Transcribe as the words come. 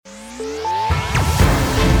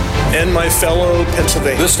and my fellow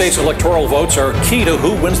Pennsylvanians. This state's electoral votes are key to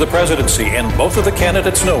who wins the presidency, and both of the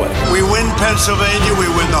candidates know it. We win Pennsylvania, we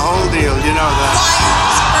win the whole deal. You know that.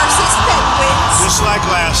 Lions versus Penguins. Just like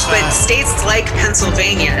last time. But states like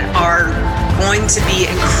Pennsylvania are going to be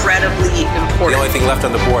incredibly important. The only thing left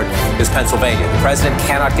on the board is Pennsylvania. The president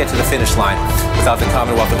cannot get to the finish line without the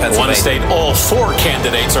Commonwealth of Pennsylvania. One state all four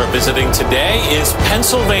candidates are visiting today is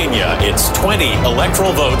Pennsylvania. Its 20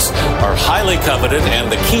 electoral votes are highly coveted,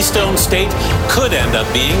 and the Keystone State could end up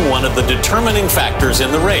being one of the determining factors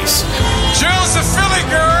in the race. Jill's a Philly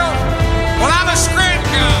girl. Well, I'm a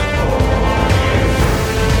Scranton guy.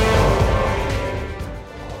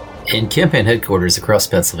 In campaign headquarters across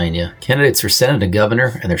Pennsylvania, candidates for Senate and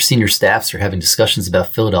governor and their senior staffs are having discussions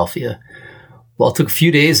about Philadelphia. While it took a few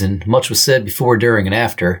days and much was said before, during, and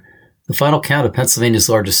after, the final count of Pennsylvania's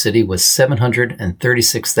largest city was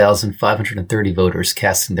 736,530 voters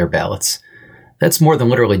casting their ballots. That's more than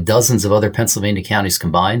literally dozens of other Pennsylvania counties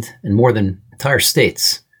combined, and more than entire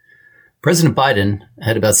states. President Biden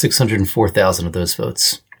had about 604,000 of those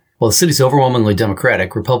votes. While the city's overwhelmingly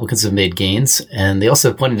Democratic, Republicans have made gains, and they also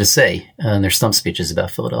have plenty to say in their stump speeches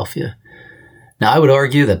about Philadelphia. Now, I would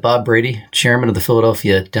argue that Bob Brady, chairman of the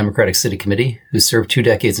Philadelphia Democratic City Committee, who served 2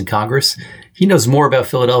 decades in Congress, he knows more about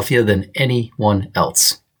Philadelphia than anyone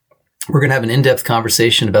else. We're going to have an in-depth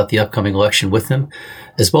conversation about the upcoming election with him,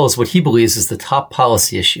 as well as what he believes is the top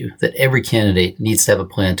policy issue that every candidate needs to have a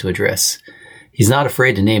plan to address. He's not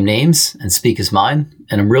afraid to name names and speak his mind,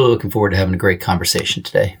 and I'm really looking forward to having a great conversation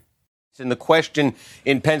today. And the question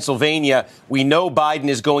in Pennsylvania, we know Biden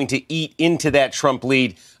is going to eat into that Trump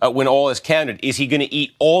lead when all is counted. Is he going to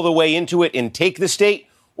eat all the way into it and take the state,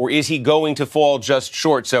 or is he going to fall just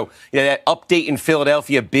short? So that update in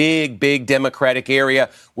Philadelphia, big Democratic area,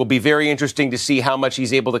 will be very interesting to see how much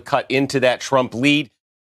he's able to cut into that Trump lead.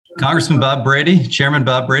 Congressman Bob Brady, Chairman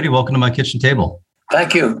Bob Brady, welcome to my kitchen table.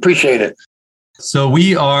 Thank you. Appreciate it. So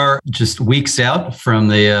we are just weeks out from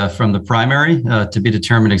the primary to be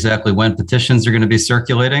determined exactly when petitions are going to be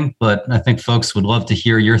circulating. But I think folks would love to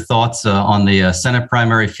hear your thoughts on the Senate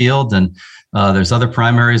primary field, and there's other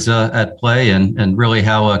primaries at play, and really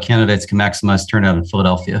how candidates can maximize turnout in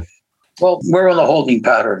Philadelphia. Well, we're on a holding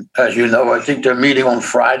pattern, as you know. I think they're meeting on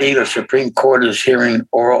Friday. The Supreme Court is hearing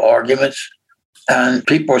oral arguments, and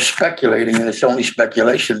people are speculating, and it's only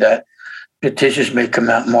speculation, that petitions may come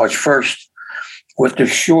out March 1st. With the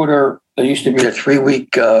shorter, there used to be a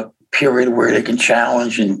 3-week period where they can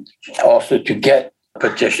challenge and also to get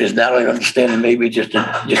petitions. Now I understand it maybe just a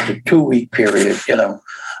 2-week period,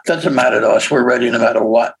 Doesn't matter to us. We're ready no matter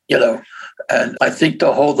what, And I think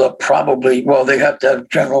the holdup probably, they have to have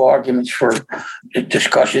general arguments for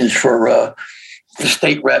discussions for the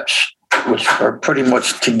state reps, which are pretty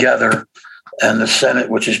much together, and the Senate,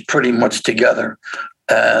 which is pretty much together.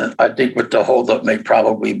 And I think what the holdup may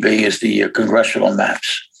probably be is the congressional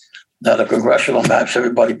maps. Now, the congressional maps,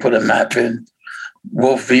 everybody put a map in.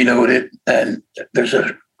 Wolf vetoed it, and there's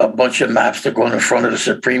a bunch of maps that go in front of the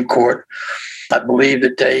Supreme Court. I believe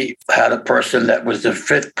that they had a person that was the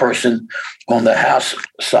 5th person on the House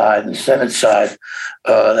side and Senate side.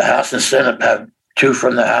 The House and Senate have 2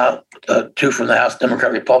 from the House,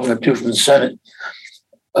 Democrat, Republican, 2 from the Senate.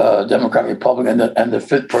 Democrat, Republican, and the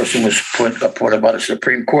 5th person was appointed by the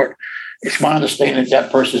Supreme Court. It's my understanding that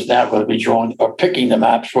person is now going to be picking the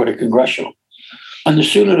maps for the congressional. And the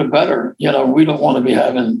sooner the better. We don't want to be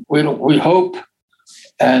we hope,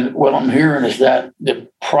 and what I'm hearing is that the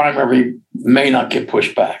primary may not get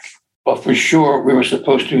pushed back. But for sure, we were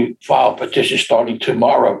supposed to file petitions starting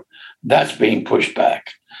tomorrow. That's being pushed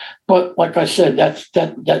back. But like I said,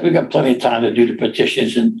 that we got plenty of time to do the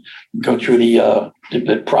petitions and go through the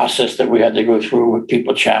process that we had to go through with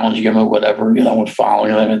people challenging them or whatever, and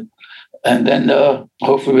following them, and then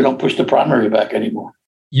hopefully we don't push the primary back anymore.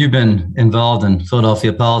 You've been involved in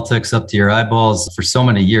Philadelphia politics up to your eyeballs for so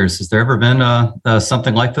many years. Has there ever been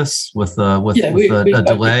something like this with a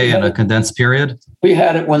delay and a condensed period? We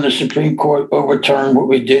had it when the Supreme Court overturned what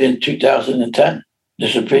we did in 2010. The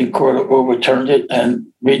Supreme Court overturned it and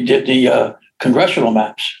redid the congressional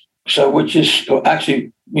maps. So, which is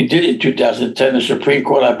actually, we did it in 2010. The Supreme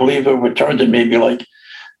Court, I believe, overturned it maybe like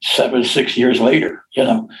 6 years later,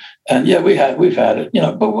 And yeah, we've had it,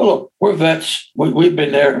 but we're vets. We've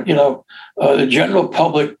been there, The general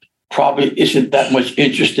public probably isn't that much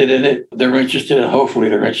interested in it. They're interested in, hopefully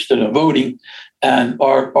they're interested in voting. And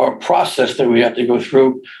our process that we have to go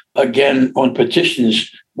through, again, on petitions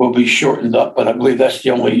will be shortened up, but I believe that's the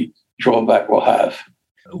only drawback we'll have.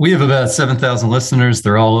 We have about 7,000 listeners.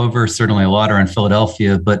 They're all over. Certainly a lot are in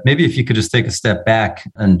Philadelphia. But maybe if you could just take a step back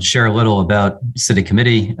and share a little about city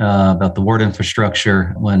committee, about the ward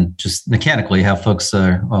infrastructure, when just mechanically how folks,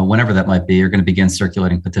 whenever that might be, are going to begin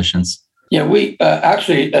circulating petitions. Yeah, we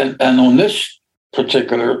actually, and on this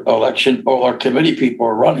particular election, all our committee people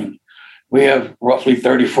are running. We have roughly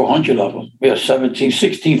 3,400 of them. We have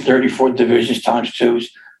 34 divisions times two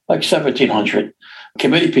is like 1,700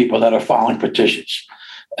 committee people that are filing petitions.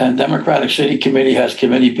 And Democratic City Committee has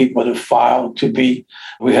committee people that file to be,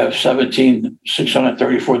 we have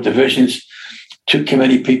 634 divisions, 2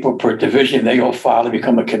 committee people per division. They all file to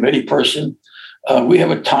become a committee person. We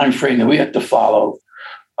have a time frame that we have to follow.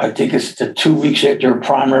 I think it's the 2 weeks after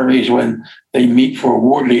primaries when they meet for a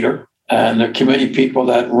ward leader, and the committee people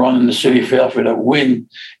that run in the city of Philadelphia that win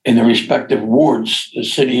in the respective wards. The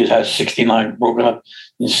city has 69, broken up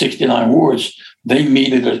in 69 wards. They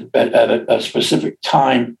meet at a specific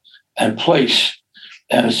time and place.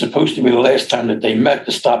 And it's supposed to be the last time that they met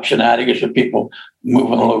to stop shenanigans with people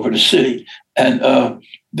moving all over the city. And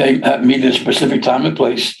they meet at a specific time and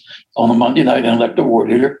place on a Monday night and elect a ward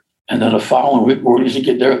leader. And then the following week, ward leaders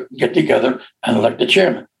get together and elect the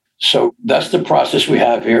chairman. So that's the process we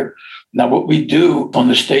have here. Now, what we do on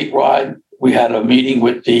the statewide, we had a meeting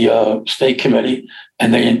with the state committee,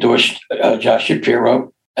 and they endorsed Josh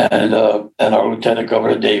Shapiro and our Lieutenant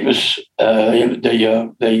Governor Davis. We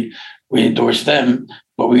endorsed them,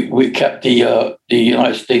 but we kept the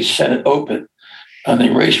United States Senate open. And the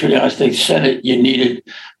race for the United States Senate, you needed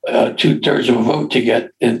 2/3 of a vote to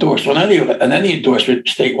get endorsed. Well, any endorsement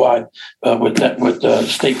statewide with the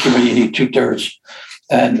state committee, you need 2/3.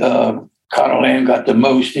 And Conor Lamb got the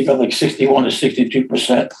most. He got like 61 to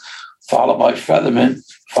 62%, followed by Featherman,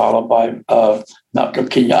 followed by Malcolm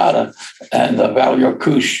Kenyatta, and Valerie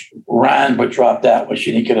Arkush ran but dropped out when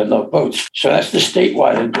she didn't get enough votes. So that's the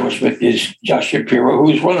statewide endorsement is Josh Shapiro,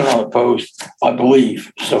 who's running unopposed, I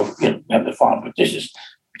believe. So you have to file petitions.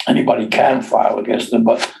 Anybody can file against him,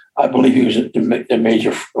 but I believe he was the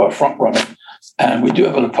major front runner. And we do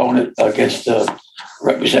have an opponent against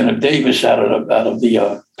Representative Davis out of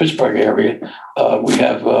the Pittsburgh area. We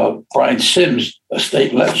have Brian Sims, a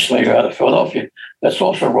state legislator out of Philadelphia, that's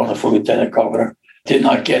also running for lieutenant governor. Did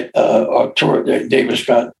not get Representative Davis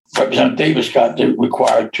got the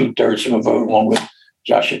required 2/3 of a vote along with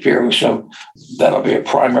Josh Shapiro. So that'll be a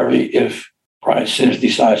primary if Brian Sims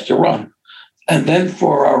decides to run. And then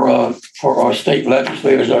for our state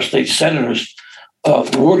legislators, our state senators,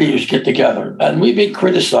 ward leaders get together. And we've been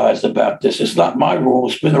criticized about this. It's not my rule.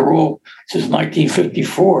 It's been a rule since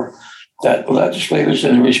 1954 that legislators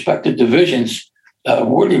in the respective divisions,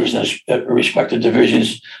 ward leaders in the respective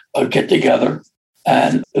divisions get together.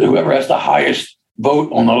 And whoever has the highest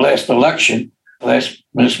vote on the last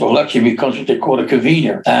municipal election becomes what they call a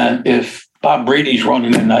convener. And if Bob Brady's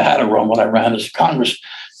running, and I had to run when I ran as Congress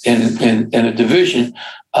in a division,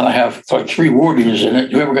 and I have like 3 ward leaders in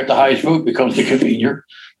it, whoever got the highest vote becomes the convener.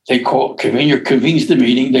 Convener convenes the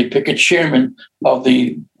meeting. They pick a chairman of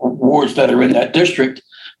the wards that are in that district,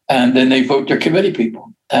 and then they vote their committee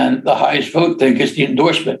people. And the highest vote then gets the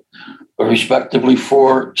endorsement, respectively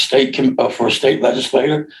for state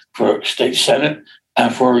legislator, for state senate,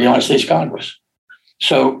 and for United States Congress.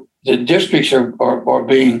 So the districts are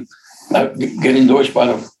being get endorsed by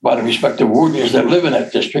the respective ward leaders that live in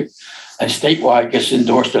that district, and statewide gets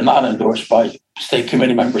endorsed or not endorsed by state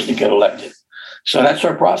committee members to get elected. So that's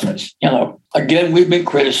our process. Again, we've been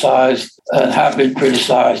criticized and have been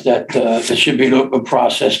criticized that there should be an open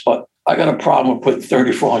process, but I got a problem with putting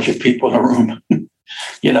 3,400 people in a room. And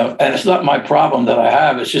it's not my problem that I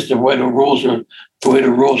have. It's just the way the rules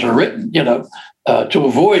are written. To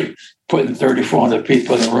avoid putting 3,400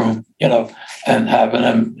 people in a room, and having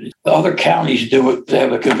them. The other counties do it. They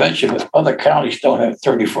have a convention, but other counties don't have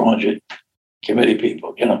 3,400 committee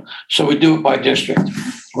people. So we do it by district,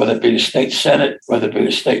 whether it be the state senate, whether it be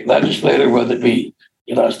the state legislature, whether it be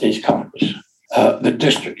United States Congress, the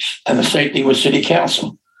districts, and the same thing with city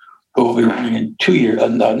council, who will be running in 2 years,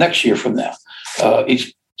 next year from now.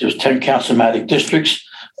 There's 10 councilmatic districts.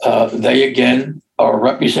 They again are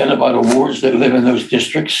represented by the wards that live in those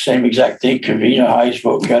districts. Same exact thing, convener, highest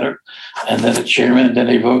vote getter, and then the chairman, and then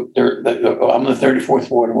they vote. I'm the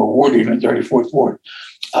 34th ward, I'm a ward leader in the 34th ward.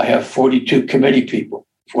 I have 42 committee people.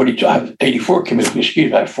 I have 84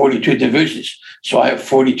 committees, I have 42 divisions. So I have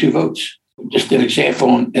 42 votes. Just an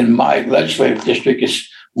example, in my legislative district is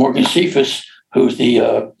Morgan Cephas, who's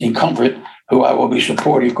the incumbent, who I will be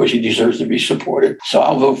supporting because he deserves to be supported. So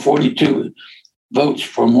I'll vote 42 votes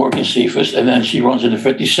for Morgan Cephas, and then she runs in the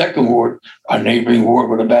 52nd ward, our neighboring ward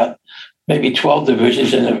with about maybe 12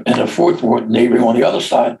 divisions in a fourth ward neighboring on the other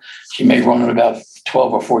side. She may run in about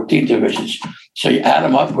 12 or 14 divisions. So you add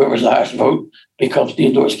them up, whoever's the highest vote becomes the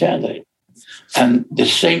endorsed candidate. And the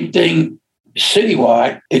same thing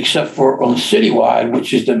citywide, except for on citywide,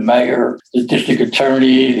 which is the mayor, the district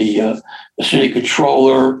attorney, the city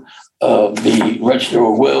controller, the register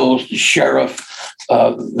of wills, the sheriff,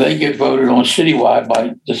 they get voted on citywide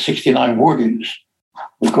by the 69 ward units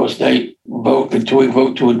because they vote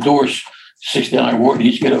to endorse 69 ward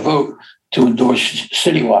units, get a vote to endorse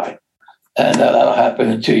citywide. And that'll happen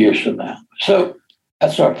in 2 years from now. So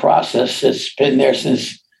that's our process. It's been there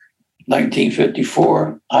since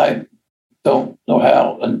 1954. I don't know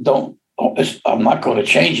how, and I'm not going to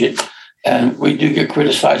change it. And we do get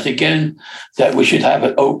criticized again that we should have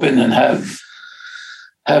it open and have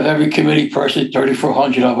every committee person,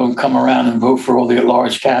 3,400 of them, come around and vote for all the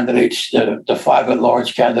at-large candidates, the 5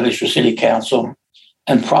 at-large candidates for city council,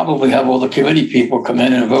 and probably have all the committee people come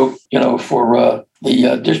in and vote, for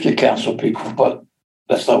the district council people. But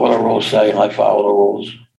that's not what our rules say, and I follow the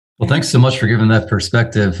rules. Well, thanks so much for giving that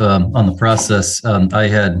perspective on the process.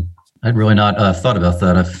 I'd really not thought about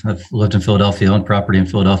that. I've lived in Philadelphia, owned property in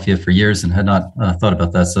Philadelphia for years, and had not thought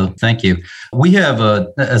about that. So thank you. We have,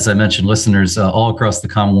 as I mentioned, listeners all across the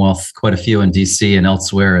Commonwealth, quite a few in DC and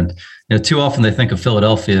elsewhere. And too often they think of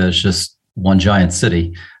Philadelphia as just one giant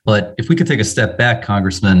city. But if we could take a step back,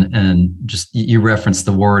 Congressman, and just you referenced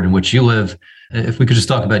the ward in which you live, if we could just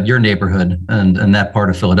talk about your neighborhood and that part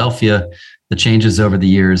of Philadelphia, the changes over the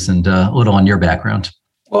years, and a little on your background.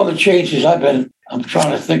 Well, the changes I'm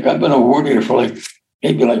trying to think. I've been a ward leader for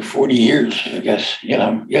maybe 40 years, I guess.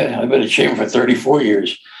 I've been a chairman for 34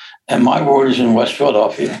 years. And my ward is in West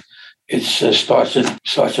Philadelphia. It starts at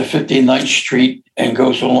 59th Street and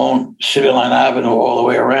goes along City Line Avenue all the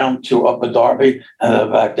way around to Upper Darby and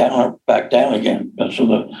then back down again. So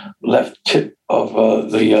the left tip of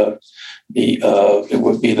it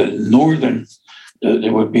would be the northern.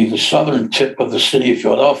 It would be the southern tip of the city of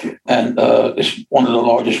Philadelphia, and it's one of the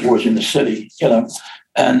largest wards in the city.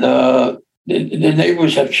 And the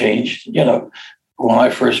neighborhoods have changed. When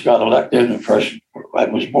I first got elected, I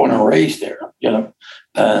was born and raised there.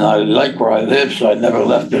 And I like where I live, so I never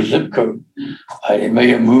left the zip code. I may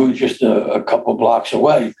have moved just a couple blocks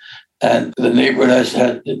away, and the neighborhood has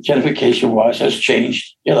had gentrification-wise has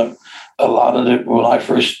changed. A lot of it when I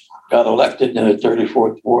first got elected in the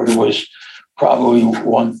 34th ward, it was probably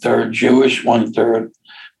 1/3 Jewish, 1/3,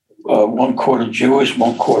 1/4 Jewish,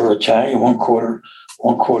 1/4 Italian, 1/4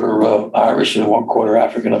 Irish, and 1/4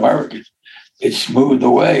 African American. It's moved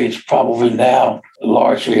away. It's probably now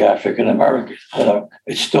largely African American.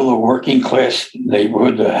 It's still a working class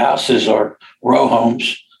neighborhood. The houses are row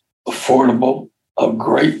homes, affordable, a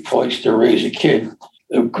great place to raise a kid.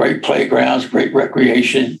 Great playgrounds, great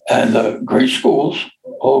recreation, and great schools.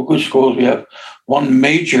 All good schools. We have one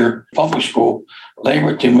major public school,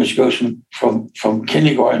 Lamberton, which goes from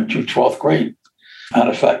kindergarten to 12th grade.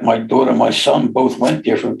 Matter of fact, my daughter and my son both went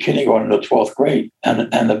there from kindergarten to 12th grade.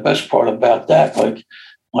 And the best part about that,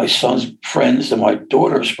 my son's friends and my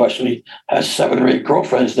daughter especially has 7 or 8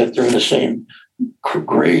 girlfriends that they're in the same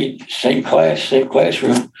grade, same class, same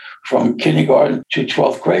classroom from kindergarten to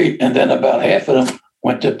 12th grade. And then about half of them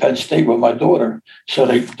went to Penn State with my daughter. So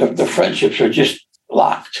the friendships are just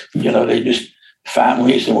locked. They just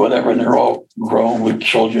families and whatever, and they're all grown with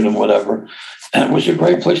children and whatever. And it was a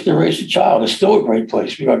great place to raise a child. It's still a great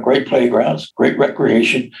place. We got great playgrounds, great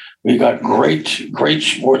recreation. We got great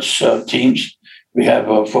sports teams. We have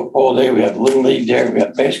football there. We have Little League there. We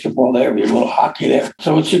have basketball there. We have a little hockey there.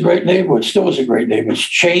 So it's a great neighborhood. It still is a great neighborhood. It's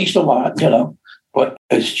changed a lot, but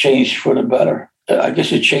it's changed for the better. I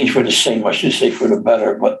guess it changed for the same. I should say for the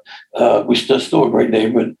better, but we still a great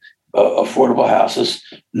neighborhood. Affordable houses,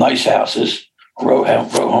 nice houses, row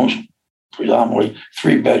homes, predominantly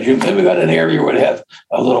 3-bedroom. Then we got an area where they have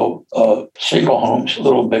a little single homes, a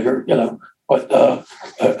little bigger, but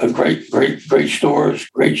a great stores,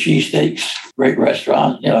 great cheesesteaks, great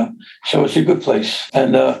restaurant, So it's a good place.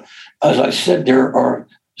 And as I said, there are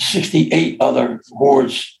 68 other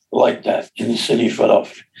wards like that in the city of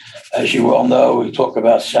Philadelphia. As you well know, we talk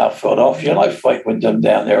about South Philadelphia, and I fight with them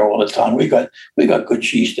down there all the time. We got good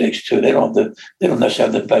cheesesteaks too. They don't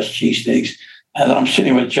necessarily have the best cheesesteaks. And then I'm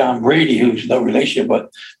sitting with John Brady, who's no relation, but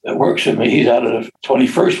that works with me. He's out of the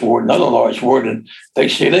 21st ward, another large ward, and they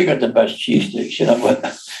say they got the best cheesesteaks,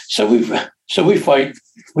 But so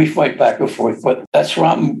we fight back and forth. But that's where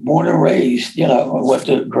I'm born and raised. I went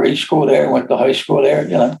to grade school there, went to high school there.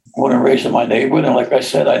 Born and raised in my neighborhood, and like I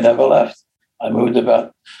said, I never left. I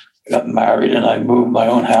got married, and I moved my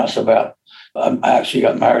own house I actually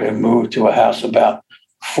got married and moved to a house about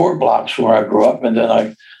 4 blocks where I grew up, and then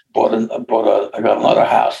I got another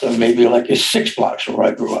house, and maybe like 6 blocks where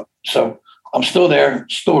I grew up. So I'm still there,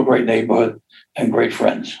 still a great neighborhood and great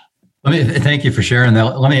friends. Thank you for sharing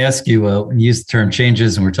that. Let me ask you, when you use the term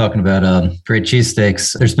changes, and we're talking about great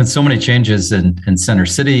cheesesteaks, there's been so many changes in Center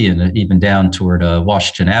City and even down toward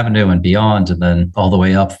Washington Avenue and beyond, and then all the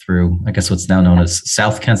way up through, I guess, what's now known as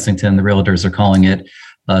South Kensington, the realtors are calling it.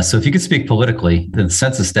 So if you could speak politically, the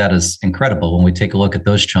census data is incredible when we take a look at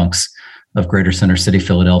those chunks of Greater Center City,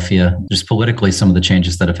 Philadelphia, just politically, some of the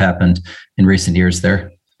changes that have happened in recent years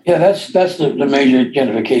there. Yeah, that's the major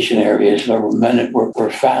gentrification areas where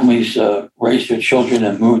families raised their children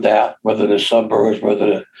and moved out, whether the suburbs,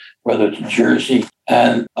 whether it's Jersey,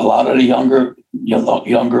 and a lot of the younger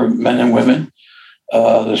men and women,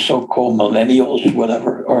 the so-called millennials,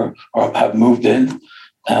 whatever, or have moved in,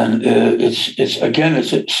 and it's a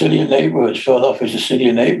city of neighborhoods. Philadelphia's a city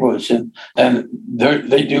of neighborhoods, and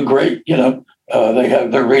they do great.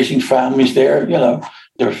 They're raising families there.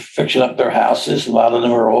 They're fixing up their houses. A lot of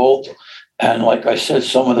them are old. And like I said,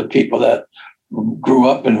 some of the people that grew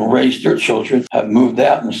up and raised their children have moved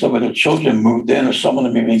out, and some of their children moved in, or some of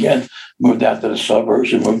them even again moved out to the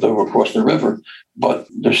suburbs and moved over across the river. But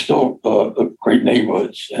they're still great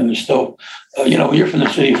neighborhoods. And they're still, when you're from the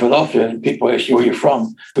city of Philadelphia and people ask you where you're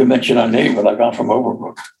from, we mention our neighbor, like I'm from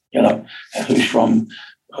Overbrook, and who's from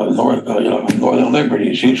Northern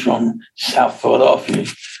Liberties, who's from South Philadelphia,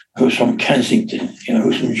 who's from Kensington,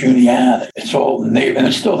 who's from Juniata. It's all neighbor, and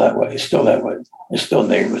it's still that way. It's still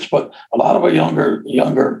neighborhoods. But a lot of our younger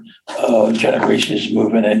generations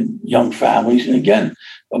moving in, young families, and again,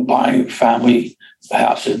 buying family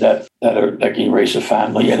houses that can raise a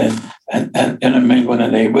family and mingle in the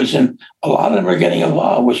neighborhoods. And a lot of them are getting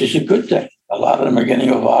involved, which is a good thing. A lot of them are getting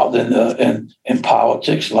involved in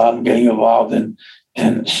politics. A lot of them getting involved in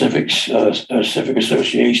civic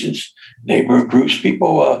associations, neighborhood groups.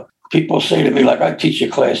 People say to me, like, I teach a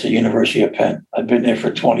class at University of Penn. I've been there for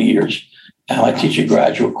 20 years, and I teach a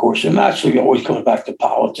graduate course. And naturally, it always comes back to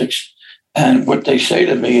politics. And what they say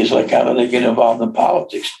to me is, like, how do they get involved in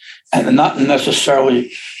politics? And not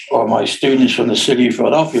necessarily are my students from the city of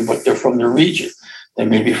Philadelphia, but they're from the region. They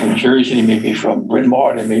may be from Jersey, they may be from Bryn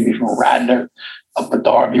Mawr, they may be from Radnor, up at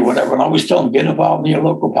Darby, whatever. And I always tell them, get involved in your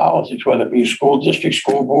local politics, whether it be school districts,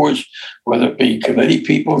 school boards, whether it be committee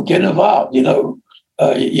people, get involved. You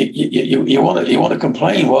want to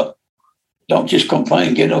complain. Well, don't just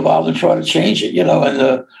complain, get involved and try to change it.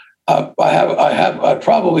 And I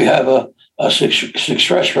probably have a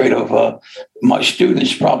success rate of my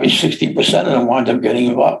students, probably 60% of them wind up getting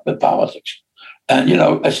involved in politics. And,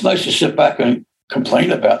 it's nice to sit back and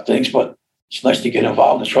complain about things, but it's nice to get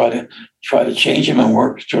involved and try to change them and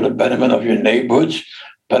work to the betterment of your neighborhoods,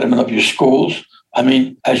 betterment of your schools. I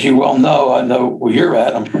mean, as you well know, I know where you're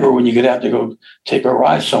at. I'm sure when you get out to go take a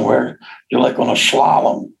ride somewhere, you're like on a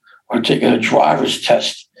slalom or taking a driver's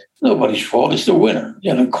test. Nobody's fault. It's the winter.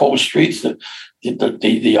 Cold streets, the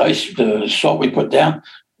ice, the salt we put down,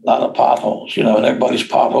 a lot of potholes. And everybody's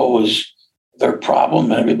pothole is their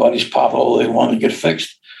problem, and everybody's pothole they want to get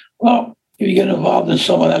fixed. Well, if you get involved in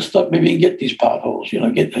some of that stuff, maybe you can get these potholes. You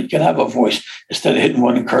can have a voice instead of hitting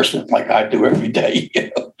one and cursing like I do every day.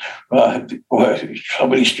 So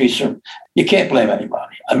many streets you can't blame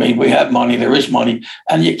anybody. I mean, we have money, there is money,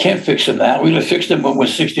 and you can't fix them now. We fixed them when it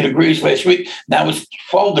was 60 degrees last week. Now it's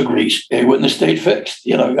 12 degrees. They wouldn't have stayed fixed.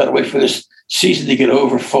 You got to wait for this season to get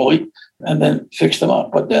over fully and then fix them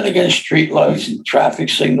up. But then again, street lights and traffic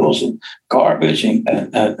signals and garbage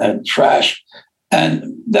and trash. And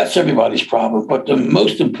that's everybody's problem. But the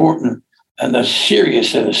most important and the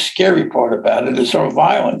serious and the scary part about it is our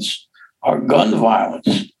violence, our gun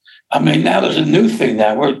violence. I mean, now there's a new thing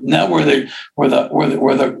now. We're the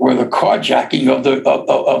carjacking of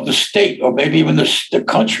the state, or maybe even the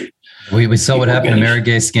country. We saw what happened to Mary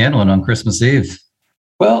Gay Scanlon on Christmas Eve.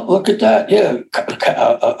 Well, look at that. Yeah,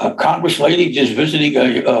 a Congress lady just visiting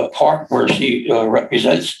a park where she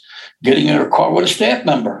represents, getting in her car with a staff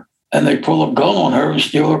member. And they pull a gun on her and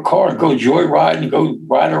steal her car and go joyride and go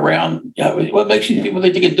ride around. What makes these people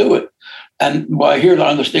think they can do it? And I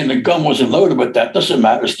understand the gun wasn't loaded, but that doesn't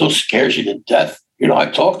matter. It still scares you to death. I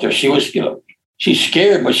talked to her. She was, she's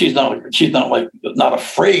scared, but she's not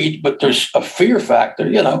afraid, but there's a fear factor,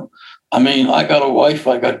 I mean, I got a wife,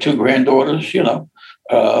 I got 2 granddaughters,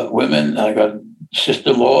 women, I got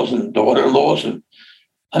sister-in-laws and daughter-in-laws, and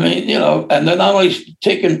I mean, and they're not only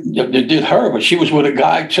they did her, but she was with a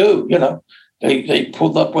guy too, they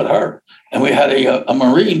pulled up with her. And we had a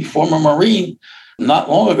former Marine, not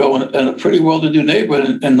long ago in a pretty well-to-do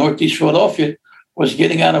neighborhood in Northeast Philadelphia, was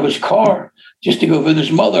getting out of his car just to go visit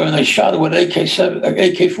his mother, and they shot him with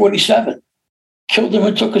AK-47, killed him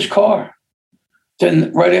and took his car.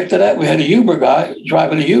 Then right after that, we had a Uber guy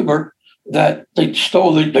driving a Uber that they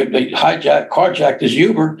stole, they carjacked his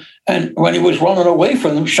Uber, and when he was running away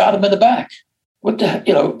from them, shot him in the back. What the heck,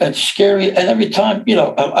 it's scary. And every time,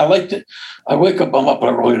 I like to, I wake up, I'm up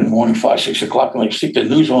early in the morning, 5, 6 o'clock, and I see the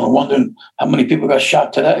news on and wondering how many people got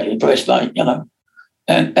shot last night,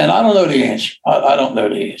 And I don't know the answer. I don't know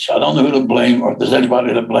the answer. I don't know who to blame or if there's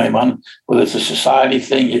anybody to blame on, whether it's a society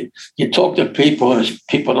thing. You talk to people, and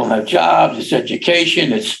people don't have jobs, it's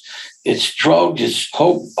education, it's drugs, it's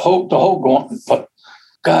hope, the whole going. But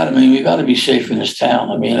God, we got to be safe in this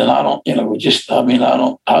town. And I don't, I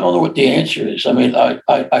don't know what the answer is.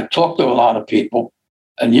 I talked to a lot of people,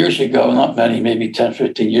 and years ago, not many, maybe 10,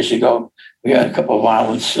 15 years ago, we had a couple of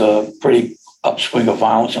violence, pretty upswing of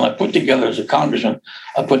violence. And I put together, as a congressman,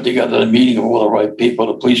 a meeting of all the right people,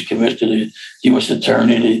 the police commissioner, the U.S.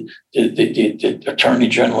 attorney, the attorney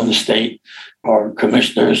general in the state, our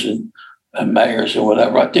commissioners and mayors and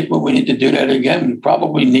whatever. I think we need to do that again. We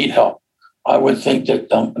probably need help. I would think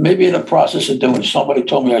that maybe in the process of doing it, somebody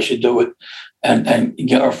told me I should do it and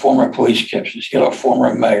get our former police commissioners, get our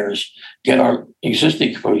former mayors, get our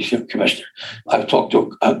existing police commissioner. I've talked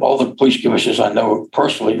to all the police commissioners I know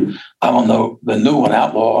personally. I don't know the new one,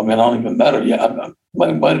 Outlaw. I don't even met her yet. I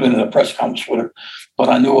might have been in a press conference with her, but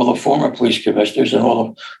I knew all the former police commissioners and all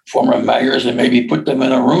the former mayors, and maybe put them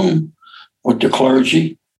in a room with the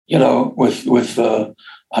clergy, I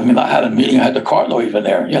had a meeting, I had the cardinal even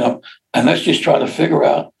there, and let's just try to figure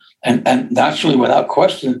out, and naturally, without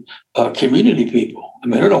question, community people.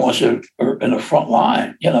 They're the ones that are in the front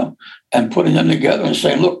line, and putting them together and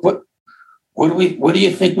saying, look, what do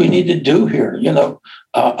you think we need to do here?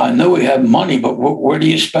 I know we have money, but where do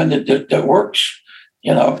you spend it that works?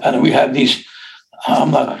 And we have these,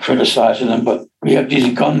 I'm not criticizing them, but we have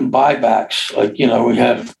these gun buybacks. Like, we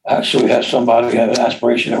have somebody who has an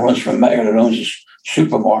aspiration that runs for mayor that owns this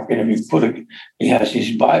supermarket. If he has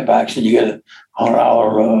these buybacks, and you get a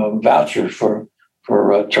 $100 voucher for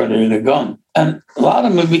turning in a gun. And a lot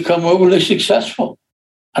of them have become overly successful.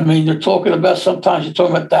 They're talking about, sometimes you're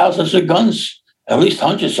talking about thousands of guns, at least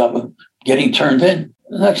hundreds of them getting turned in.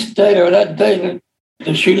 The next day or that day,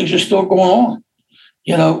 the shootings are still going on.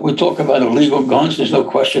 We talk about illegal guns. There's no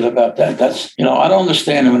question about that. That's, I don't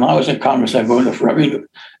understand. When I was in Congress, I voted for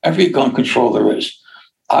every gun control there is.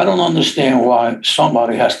 I don't understand why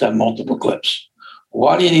somebody has to have multiple clips.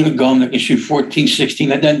 Why do you need a gun that can shoot 14, 16,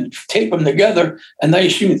 and then tape them together, and now you're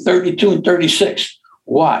shooting 32 and 36?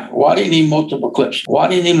 Why? Why do you need multiple clips? Why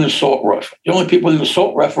do you need an assault rifle? The only people in the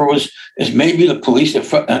assault rifle is maybe the police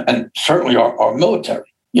and certainly our military.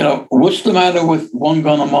 What's the matter with one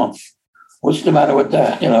gun a month? What's the matter with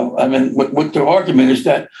that? What their argument is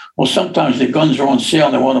that, well, sometimes the guns are on sale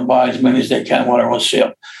and they want to buy as many as they can while they're on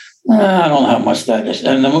sale. I don't know how much that is.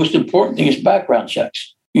 And the most important thing is background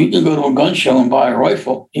checks. You can go to a gun show and buy a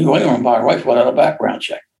rifle. You can go anywhere and buy a rifle without a background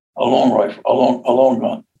check, a long rifle, a long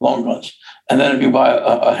gun, long guns. And then if you buy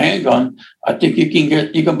a handgun, I think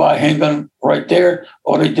you can buy a handgun right there.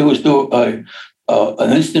 All they do is do an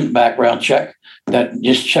instant background check that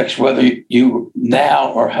just checks whether you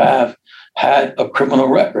now or have had a criminal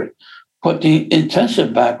record. But the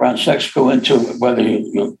intensive background checks go into whether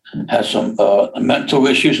you had some mental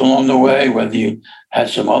issues along the way, whether you had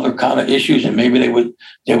some other kind of issues, and maybe they would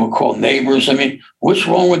call neighbors. What's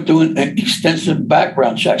wrong with doing extensive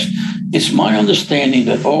background checks? It's my understanding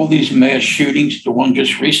that all these mass shootings, the one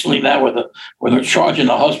just recently now where they're charging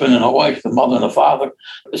the husband and the wife, the mother and the father,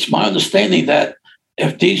 it's my understanding that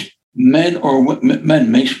if these men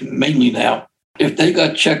mainly now, if they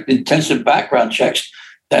got checked intensive background checks,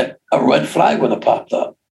 that a red flag would have popped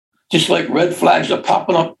up. Just like red flags are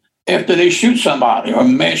popping up after they shoot somebody or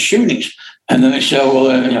mass shootings. And then they say, well,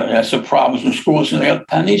 that's the problems in schools.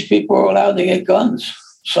 And these people are allowed to get guns.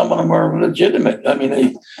 Some of them are legitimate.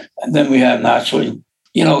 And then we have naturally,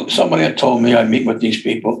 somebody had told me, I meet with these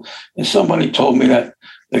people, and somebody told me that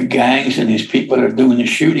the gangs and these people that are doing the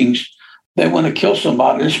shootings, they want to kill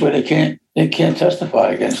somebody. This way they can't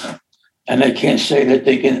testify against them. And they can't say that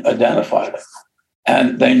they can identify them.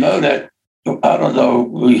 And they know that, I don't know,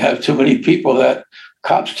 we have too many people that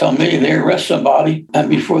cops tell me they arrest somebody, and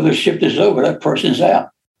before their shift is over, that person's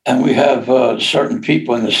out. And we have certain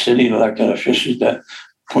people in the city, elected officials, that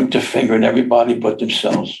point the finger at everybody but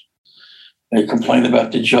themselves. They complain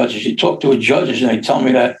about the judges. You talk to the judges, and they tell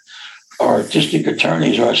me that our district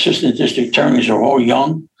attorneys, our assistant district attorneys are all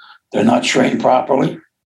young. They're not trained properly,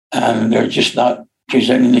 and they're just not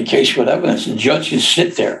presenting the case with evidence. The judge can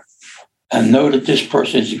sit there and know that this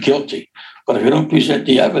person is guilty. But if you don't present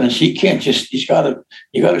the evidence, you got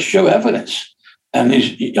to show evidence. And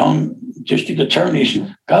these young district attorneys,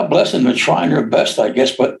 God bless them, they're trying their best, I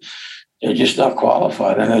guess, but they're just not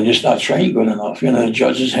qualified and they're just not trained good enough. You know, the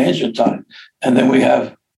judges' hands are tied. And then we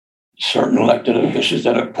have certain elected officials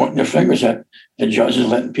that are pointing their fingers at the judges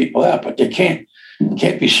letting people out, but they can't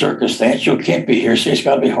be circumstantial, can't be hearsay. It's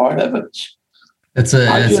got to be hard evidence. It's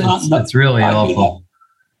really awful.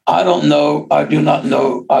 I don't know. I do not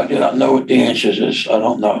know what the answers is. I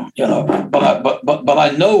don't know, you know, but I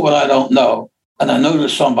know what I don't know. And I know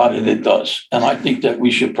there's somebody that does. And I think that we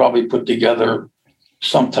should probably put together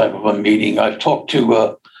some type of a meeting. I've talked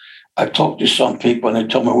to some people and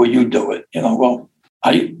they told me, well, you do it. You know, well,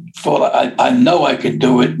 I thought I know I could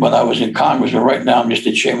do it when I was in Congress, but right now I'm just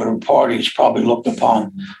the chairman of the party. It's probably looked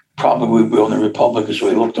upon, probably we on the Republicans,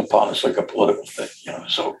 we looked upon as like a political thing, you know.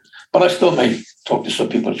 So, but I still may talk to some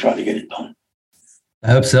people to try to get it done. I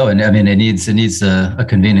hope so. And I mean, it needs a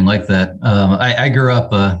convening like that. I grew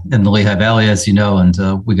up in the Lehigh Valley, as you know,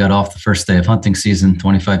 and we got off the first day of hunting season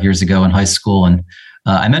 25 years ago in high school. And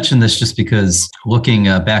I mentioned this just because looking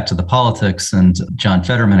back to the politics and John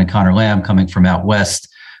Fetterman and Connor Lamb coming from out west,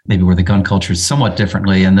 maybe where the gun culture is somewhat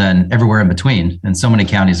differently, and then everywhere in between. In so many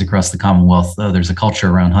counties across the Commonwealth, there's a culture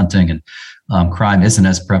around hunting and crime isn't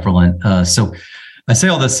as prevalent. So I say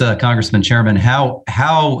all this, Congressman Chairman, how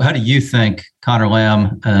do you think Connor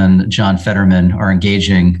Lamb and John Fetterman are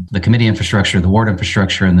engaging the committee infrastructure, the ward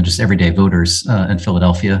infrastructure, and the just everyday voters in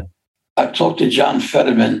Philadelphia? I talked to John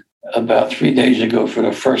Fetterman about 3 days ago for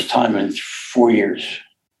the first time in 4 years.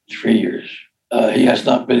 3 years. He has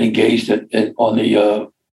not been engaged on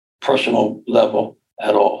the personal level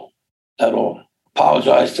at all.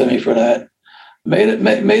 Apologized to me for that.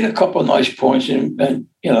 Made a couple of nice points, and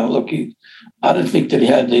you know, look, I didn't think that he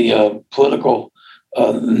had the political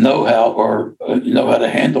know-how or know how to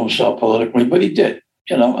handle himself politically, but he did,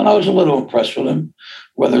 you know, and I was a little impressed with him,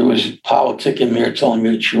 whether it was politicking me or telling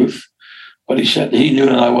me the truth. But he said he knew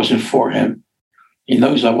that I wasn't for him. He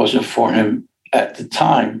knows I wasn't for him at the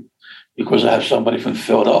time because I have somebody from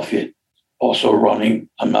Philadelphia also running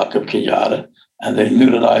a Malcolm Kenyatta, and they knew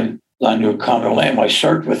that I knew Connor Lamb. I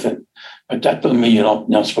served with him. But that doesn't mean you're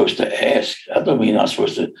not supposed to ask. That doesn't mean you're not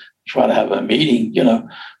supposed to try to have a meeting, you know.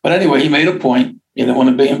 But anyway, he made a point. He didn't want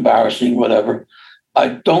to be embarrassing, whatever. I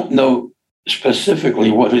don't know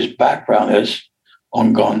specifically what his background is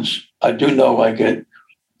on guns. I do know I get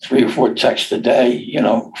 3 or 4 texts a day, you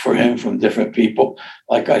know, for him from different people.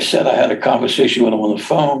 Like I said, I had a conversation with him on the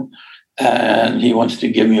phone, and he wants to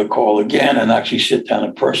give me a call again and actually sit down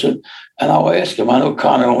in person. And I'll ask him. I know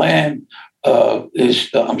Connor Lamb I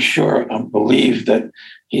believe that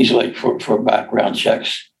he's like for background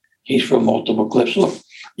checks. He's for multiple clips. Look,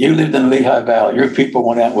 you lived in Lehigh Valley. Your people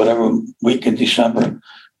went out whatever week in December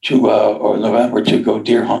or November to go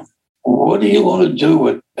deer hunt. What do you want to do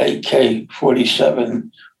with AK-47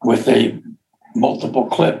 with a multiple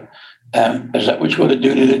clip? Is that what you're going to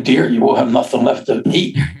do to the deer? You will have nothing left to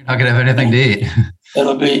eat. You're not going to have anything to eat.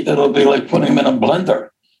 It'll be like putting them in a blender.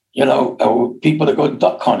 You know, people that go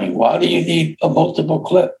duck hunting. Why do you need a multiple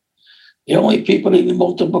clip? The only people that need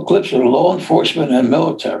multiple clips are law enforcement and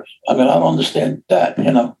military. I mean, I don't understand that,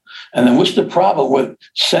 you know. And then what's the problem with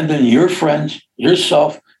sending your friends,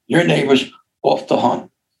 yourself, your neighbors off to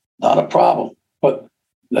hunt? Not a problem, but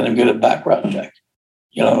let them get a background check.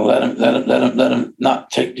 You know, let them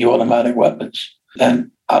not take the automatic weapons.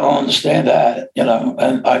 And I don't understand that, you know.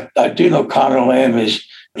 And I do know Connor Lamb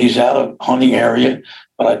he's out of hunting area,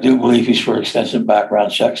 but I do believe he's for extensive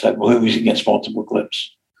background checks. I believe he's against multiple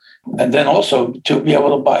clips. And then also to be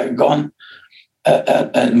able to buy a gun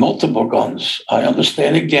and multiple guns. I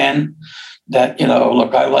understand again that, you know,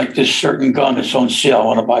 look, I like this certain gun. It's on sale. I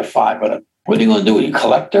want to buy 5 of them. What are you going to do? Are you a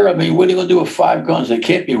collector? I mean, what are you going to do with 5 guns? They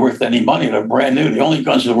can't be worth any money. They're brand new. The only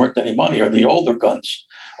guns that are worth any money are the older guns,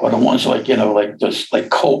 or the ones like, you know, like just like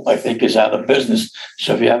Colt, I think, is out of business.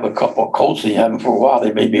 So if you have a couple of Colts and you have them for a while,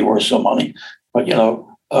 they may be worth some money. But, you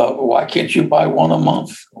know, why can't you buy one a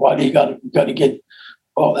month? Why do you got to get?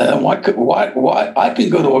 Well, and why I can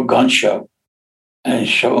go to a gun show and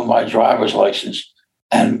show them my driver's license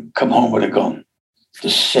and come home with a gun the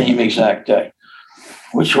same exact day.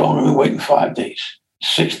 What's wrong with me waiting 5 days,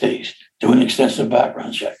 6 days, doing an extensive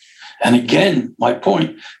background check? And again, my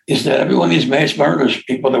point is that every one of these mass murders,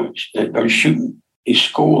 people that are shooting these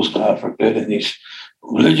schools, God forbid, and these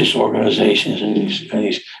religious organizations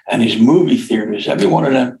and these movie theaters, every one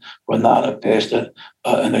of them would not have passed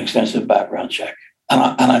an extensive background check. And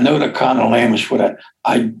I know that Connor Lamb is for that.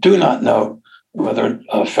 I do not know whether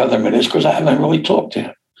Fetterman is, because I haven't really talked to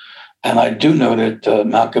him. And I do know that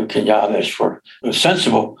Malcolm Kenyatta is for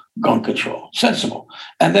sensible, gun control. Sensible.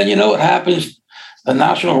 And then you know what happens? The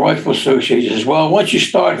National Rifle Association says, well, once you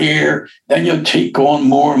start here, then you'll take on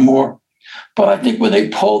more and more. But I think when they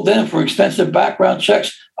polled them for extensive background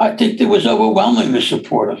checks, I think there was overwhelmingly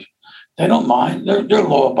supportive. They don't mind. They're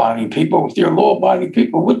law-abiding people. If they're law-abiding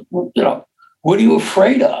people, what are you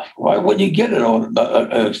afraid of? Why wouldn't you get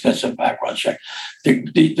an extensive background check?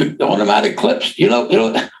 The automatic clips, you know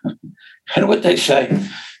what they say?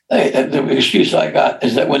 The excuse I got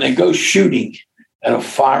is that when they go shooting at a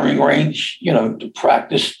firing range, to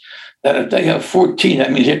practice, that if they have 14,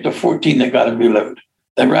 that means after 14, they got to reload.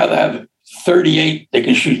 They'd rather have 38, they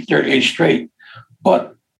can shoot 38 straight.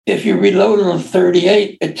 But if you reload on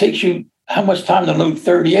 38, it takes you how much time to load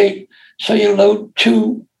 38? So you load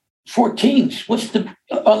 2 14s. What's the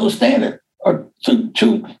understanding? Or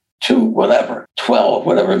two, whatever, 12,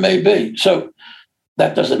 whatever it may be. So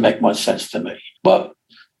that doesn't make much sense to me. But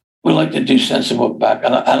we like to do sensible back.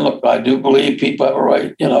 And look, I do believe people have a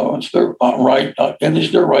right, it's their right, and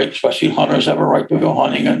it's their right, especially hunters have a right to go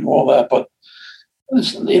hunting and all that. But,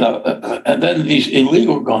 and then these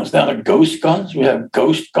illegal guns, down to ghost guns, we have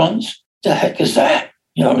ghost guns. The heck is that?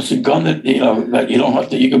 It's a gun that, that you don't have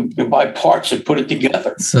to, you can buy parts and put it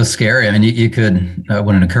together. It's so scary. I mean, you could, I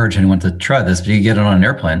wouldn't encourage anyone to try this, but you can get it on an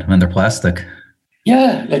airplane. I mean, they're plastic.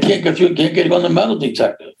 Yeah, they can't get it on the metal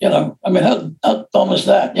detector, I mean, how dumb is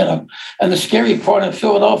that, And the scary part in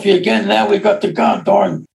Philadelphia, again, now we've got the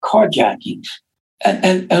goddamn carjackings.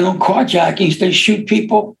 And on carjackings, they shoot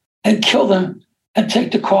people and kill them and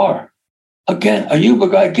take the car. Again, a Uber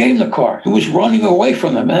guy gave the car. He was running away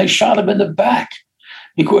from them, and they shot him in the back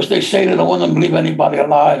because they say they don't want to leave anybody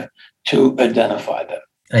alive to identify them.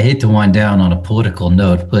 I hate to wind down on a political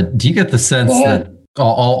note, but do you get the sense that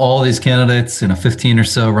all these candidates, 15 or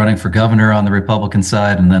so running for governor on the Republican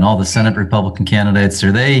side, and then all the Senate Republican candidates,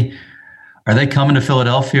 are they coming to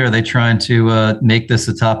Philadelphia? Are they trying to make this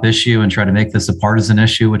a top issue and try to make this a partisan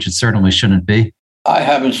issue, which it certainly shouldn't be? I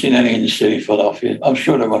haven't seen any in the city of Philadelphia. I'm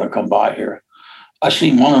sure they're going to come by here. I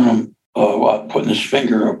seen one of them putting his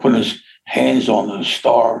finger or putting his hands on the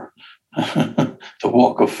star, the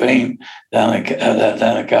Walk of Fame down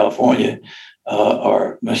in California,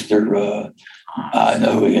 or Mr. I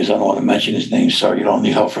know who he is. I don't want to mention his name. Sorry, you don't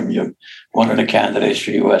need help from you. One of the candidates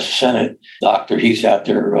for U.S. Senate, doctor, he's out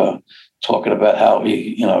there talking about how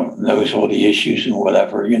he, knows all the issues and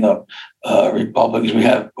whatever. Republicans. We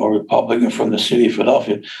have a Republican from the city of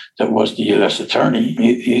Philadelphia that was the U.S. attorney.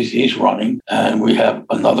 He's running, and we have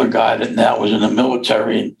another guy that now is in the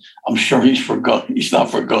military. And I'm sure he's not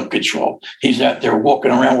for gun control. He's out there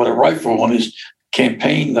walking around with a rifle on his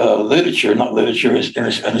campaign in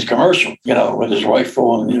his commercial, with his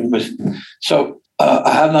rifle, and so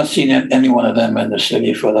I have not seen any one of them in the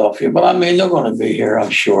city of Philadelphia. But I mean, they're going to be here,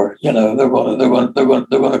 I'm sure. They're going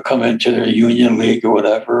to come into their union league or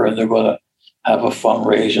whatever, and they're going to have a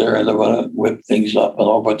fundraiser, and they're going to whip things up and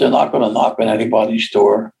all. But they're not going to knock on anybody's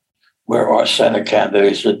door. Where our Senate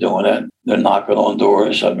candidates are doing it, they're knocking on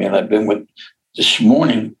doors. I mean, I've been with this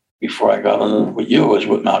morning before I got on with you. I was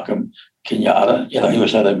with Malcolm Kenyatta, he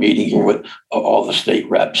was at a meeting here with all the state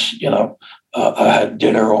reps. I had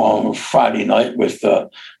dinner on Friday night with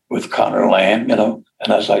Connor Lamb, and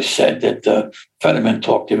as I said, that Fetterman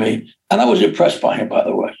talked to me, and I was impressed by him. By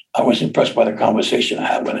the way, I was impressed by the conversation I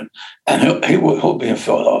had with him, and he'll be in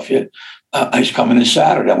Philadelphia. He's coming in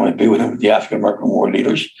Saturday. I want to be with him, with the African American war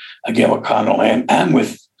leaders, again with Connor Lamb and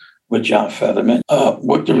with John Fetterman.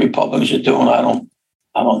 What the Republicans are doing, I don't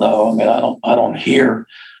know. I mean, I don't hear.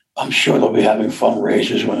 I'm sure they'll be having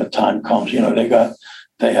fundraisers when the time comes.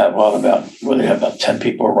 They have about 10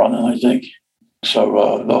 people running, I think.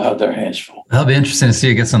 So they'll have their hands full. That'll be interesting to see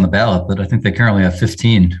who gets on the ballot, but I think they currently have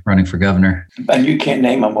 15 running for governor. And you can't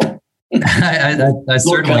name them all. I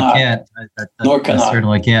certainly can't. Nor can I.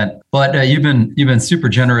 Certainly can't. But you've been super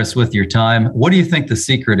generous with your time. What do you think the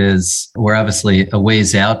secret is? We're obviously a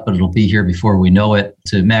ways out, but it'll be here before we know it,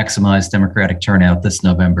 to maximize Democratic turnout this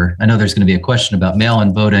November. I know there's going to be a question about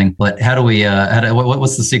mail-in voting, but how do we?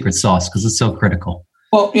 What's the secret sauce? Because it's so critical.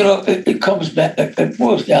 Well, it comes back. It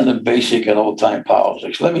boils down to basic and old-time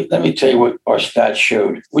politics. Let me tell you what our stats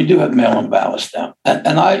showed. We do have mail-in ballots now,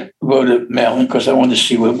 and I voted mail-in because I wanted to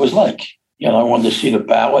see what it was like. I wanted to see the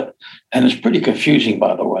ballot, and it's pretty confusing,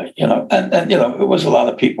 by the way. And it was a lot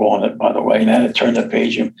of people on it, by the way, and I had to turn the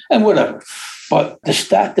page and whatever. But the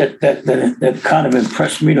stat that kind of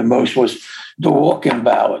impressed me the most was the walk-in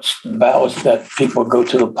ballots, ballots that people go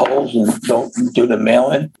to the polls and don't do the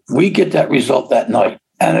mail-in. We get that result that night,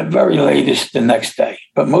 and at very latest the next day.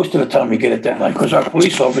 But most of the time we get it that night because our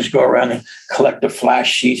police officers go around and collect the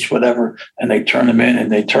flash sheets, whatever, and they turn them in.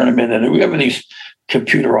 And we have these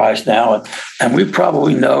computerized now. And we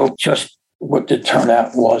probably know just what the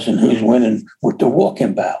turnout was and who's winning with the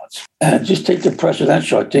walk-in ballots. And just take the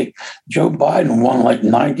presidential. I think Joe Biden won like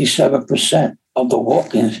 97% of the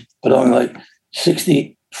walk-ins, but only like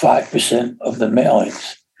 65% of the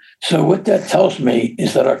mail-ins. So what that tells me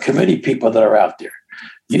is that our committee people that are out there,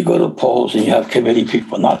 you go to polls and you have committee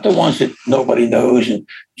people, not the ones that nobody knows and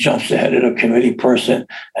jumps ahead of the committee person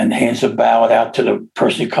and hands a ballot out to the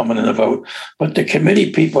person coming in to vote, but the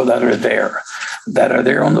committee people that are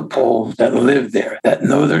there on the polls, that live there, that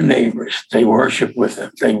know their neighbors, they worship with them,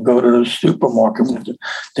 they go to the supermarket with them,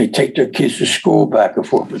 they take their kids to school back and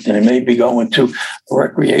forth with them, they may be going to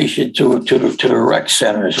recreation, to the rec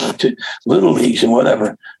centers, or to little leagues and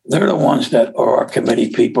whatever. They're the ones that are our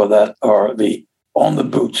committee people that are on the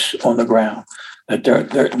boots on the ground. That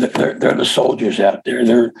they're the soldiers out there.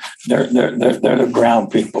 They're the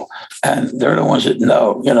ground people, and they're the ones that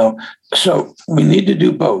know. So we need to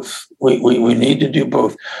do both. We need to do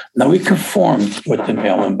both. Now we conformed with the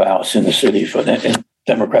mail-in ballots in the city for the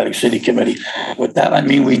Democratic City Committee. With that, I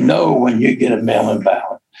mean we know when you get a mail-in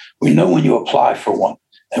ballot. We know when you apply for one.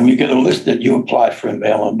 And we get a list that you applied for a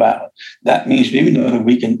mail-in ballot. That means we know that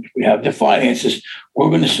we have the finances. We're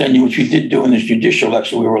going to send you what you did do in this judicial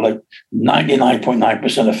election. We were like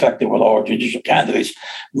 99.9% effective with all our judicial candidates.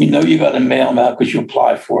 We know you got to mail them out because you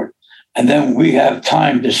applied for it. And then we have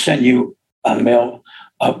time to send you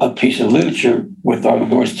a piece of literature with our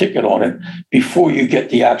Lord's ticket on it before you get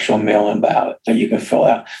the actual mail-in ballot that you can fill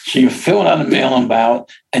out. So you're filling out a mail-in ballot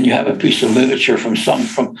and you have a piece of literature from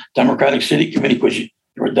Democratic City Committee, because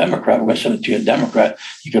you're a Democrat. We're going to send it to you, a Democrat.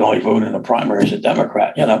 You can only vote in the primary as a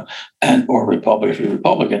Democrat, or Republican if you're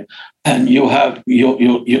Republican. And we'll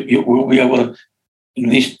be able to at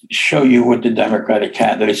least show you what the Democratic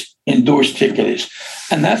candidate's endorsed ticket is.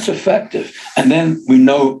 And that's effective. And then we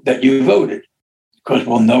know that you voted, because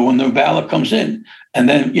we'll know when the ballot comes in. And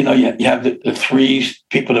then, you have the threes,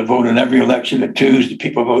 people that vote in every election, the twos, the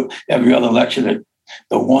people vote every other election,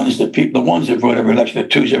 the ones that vote every election, the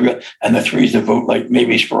twos and the threes that vote like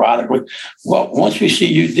maybe sporadically. Well, once we see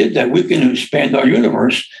you did that, we can expand our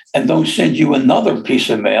universe and don't send you another piece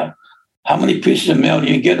of mail. How many pieces of mail do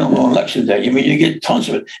you get on election day? You get tons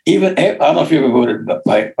of it. Even I don't know if you ever voted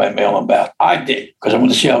by mail-in ballot. I did, because I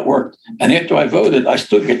wanted to see how it worked. And after I voted, I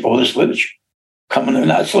still get all this literature coming in.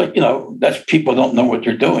 That's like, that's people don't know what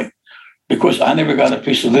they're doing, because I never got a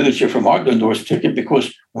piece of literature from our endorsed ticket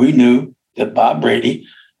because we knew that Bob Brady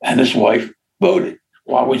and his wife voted.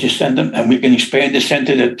 Why would you send them? And we can expand the send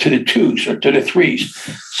to the twos or to the threes.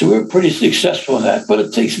 So we're pretty successful in that, but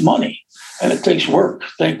it takes money and it takes work.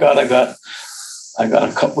 Thank God I got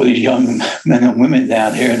a couple of these young men and women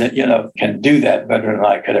down here that, can do that better than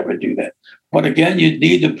I could ever do that. But again, you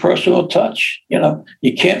need the personal touch.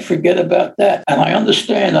 You can't forget about that. And I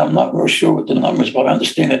understand, I'm not real sure with the numbers, but I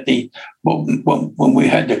understand that when we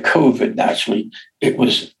had the COVID, naturally, it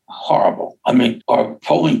was horrible. I mean, our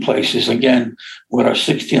polling places, again, with our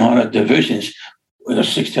 1,600 divisions, with our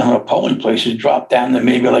 1,600 polling places dropped down to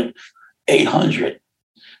maybe like 800.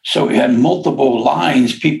 So we had multiple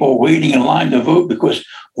lines, people waiting in line to vote, because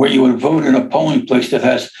where you would vote in a polling place that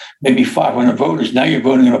has maybe 500 voters, now you're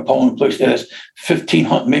voting in a polling place that has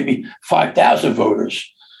 1,500, maybe 5,000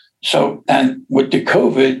 voters. So, and with the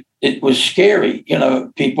COVID, it was scary.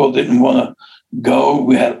 People didn't want to go.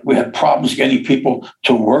 We had problems getting people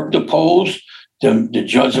to work the polls, the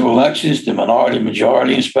judge of elections, the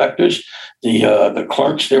majority inspectors, the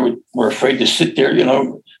clerks. They were afraid to sit there,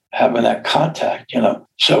 having that contact,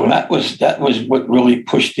 So that was what really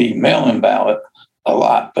pushed the mail-in ballot a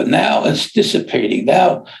lot. But now it's dissipating.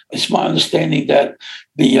 Now it's my understanding that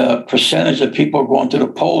the percentage of people going to the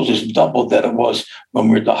polls is double that it was when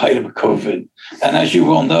we were at the height of COVID. And as you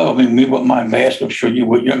well know, me with my mask, I'm sure you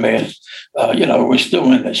with your mask, we're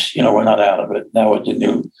still in this. We're not out of it now with the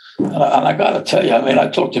new. And I got to tell you, I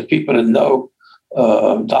talk to people that know,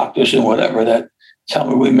 doctors and whatever, that tell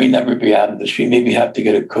me we may never be out of this. We maybe have to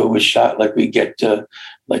get a COVID shot like we get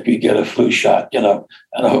a flu shot, and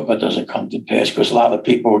I hope that doesn't come to pass, because a lot of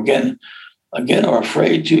people, again, are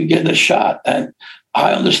afraid to get a shot. And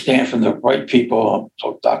I understand from the right people,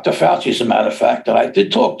 Dr. Fauci, as a matter of fact, that I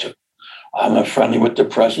did talk to. I'm friendly with the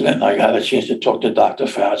president. I had a chance to talk to Dr.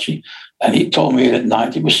 Fauci, and he told me that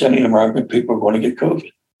 90% of the American people are going to get COVID,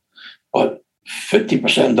 but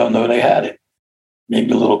 50% don't know they had it.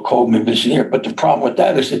 Maybe a little cold, maybe it's here. But the problem with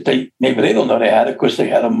that is that maybe they don't know they had it because they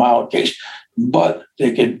had a mild case, but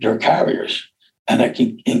they're carriers and that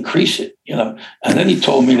can increase it, And then he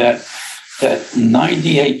told me that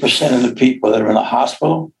 98% of the people that are in a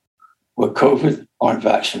hospital with COVID aren't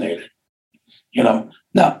vaccinated. Now,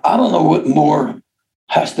 I don't know what more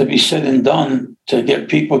has to be said and done to get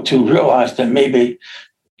people to realize that maybe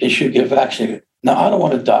they should get vaccinated. Now, I don't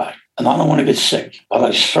want to die and I don't want to get sick, but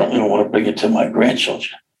I certainly don't want to bring it to my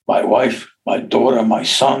grandchildren, my wife, my daughter, my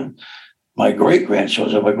son, my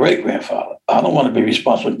great-grandchildren, my great-grandfather. I don't want to be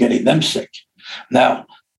responsible for getting them sick. Now,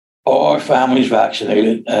 all our families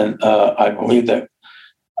vaccinated, and I believe in it.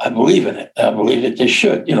 I believe that they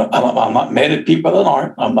should. You know, I'm not mad at people that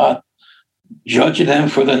aren't. I'm not judging them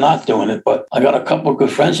for they're not doing it. But I got a couple of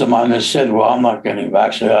good friends of mine that said, well, I'm not getting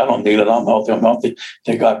vaccinated. I don't need it. I'm healthy.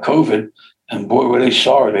 They got COVID. And boy, were they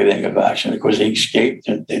sorry they didn't get vaccinated because they escaped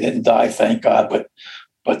and they didn't die, thank God.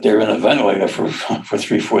 But they're in a ventilator for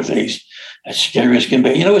 3-4 days. As scary as can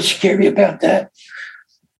be. You know what's scary about that?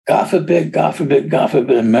 God forbid,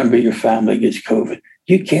 a member of your family gets COVID.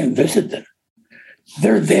 You can't visit them.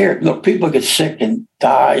 They're there. Look, people get sick and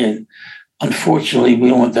die, and unfortunately, we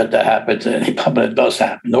don't want that to happen to anybody, but it does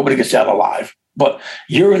happen. Nobody gets out alive. But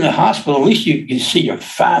you're in the hospital, at least you can see your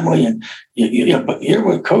family, and but you're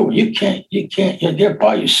with COVID. You can't, you're there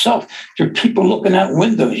by yourself. There are people looking out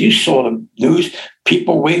windows. You saw the news,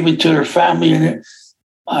 people waving to their family, and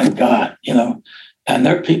my God, and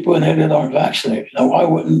there are people in there that aren't vaccinated. Now, why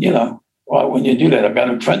wouldn't you do that? I've got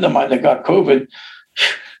a friend of mine that got COVID.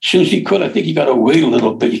 As soon as he could, I think he got to wait a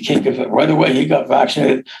little bit. You can't give it right away. He got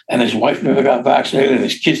vaccinated, and his wife never got vaccinated, and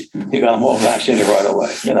his kids, he got them all vaccinated right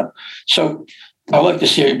away. So I like to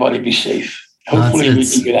see everybody be safe. Hopefully, we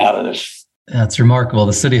can get out of this. That's remarkable.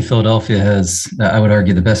 The city of Philadelphia has, I would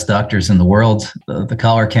argue, the best doctors in the world. The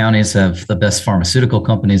collar counties have the best pharmaceutical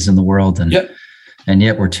companies in the world, and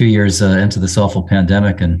yet we're 2 years into this awful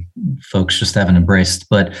pandemic, and folks just haven't embraced.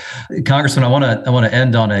 But Congressman, I want to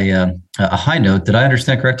end on a high note. Did I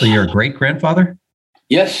understand correctly? You're a great grandfather?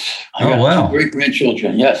 Yes. I got 2 great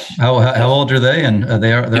grandchildren. Yes. How old are they? And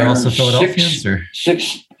they're also Philadelphians, or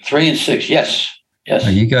 3 and 6. Yes. Oh,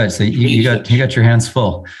 you guys, you got your hands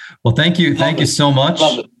full. Well, thank you so much.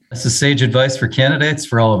 This is sage advice for candidates,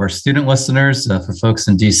 for all of our student listeners, for folks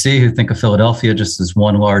in DC who think of Philadelphia just as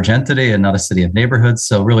one large entity and not a city of neighborhoods.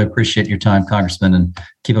 So really appreciate your time, Congressman, and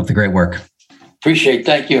keep up the great work. Appreciate it.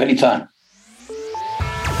 Thank you. Anytime.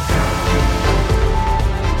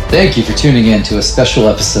 Thank you for tuning in to a special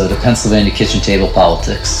episode of Pennsylvania Kitchen Table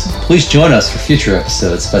Politics. Please join us for future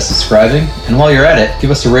episodes by subscribing, and while you're at it,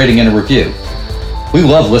 give us a rating and a review. We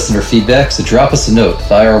love listener feedback, so drop us a note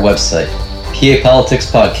via our website,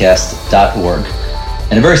 papoliticspodcast.org.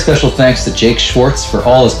 And a very special thanks to Jake Schwartz for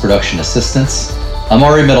all his production assistance. I'm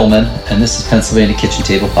Ari Middleman, and this is Pennsylvania Kitchen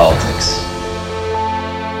Table Politics.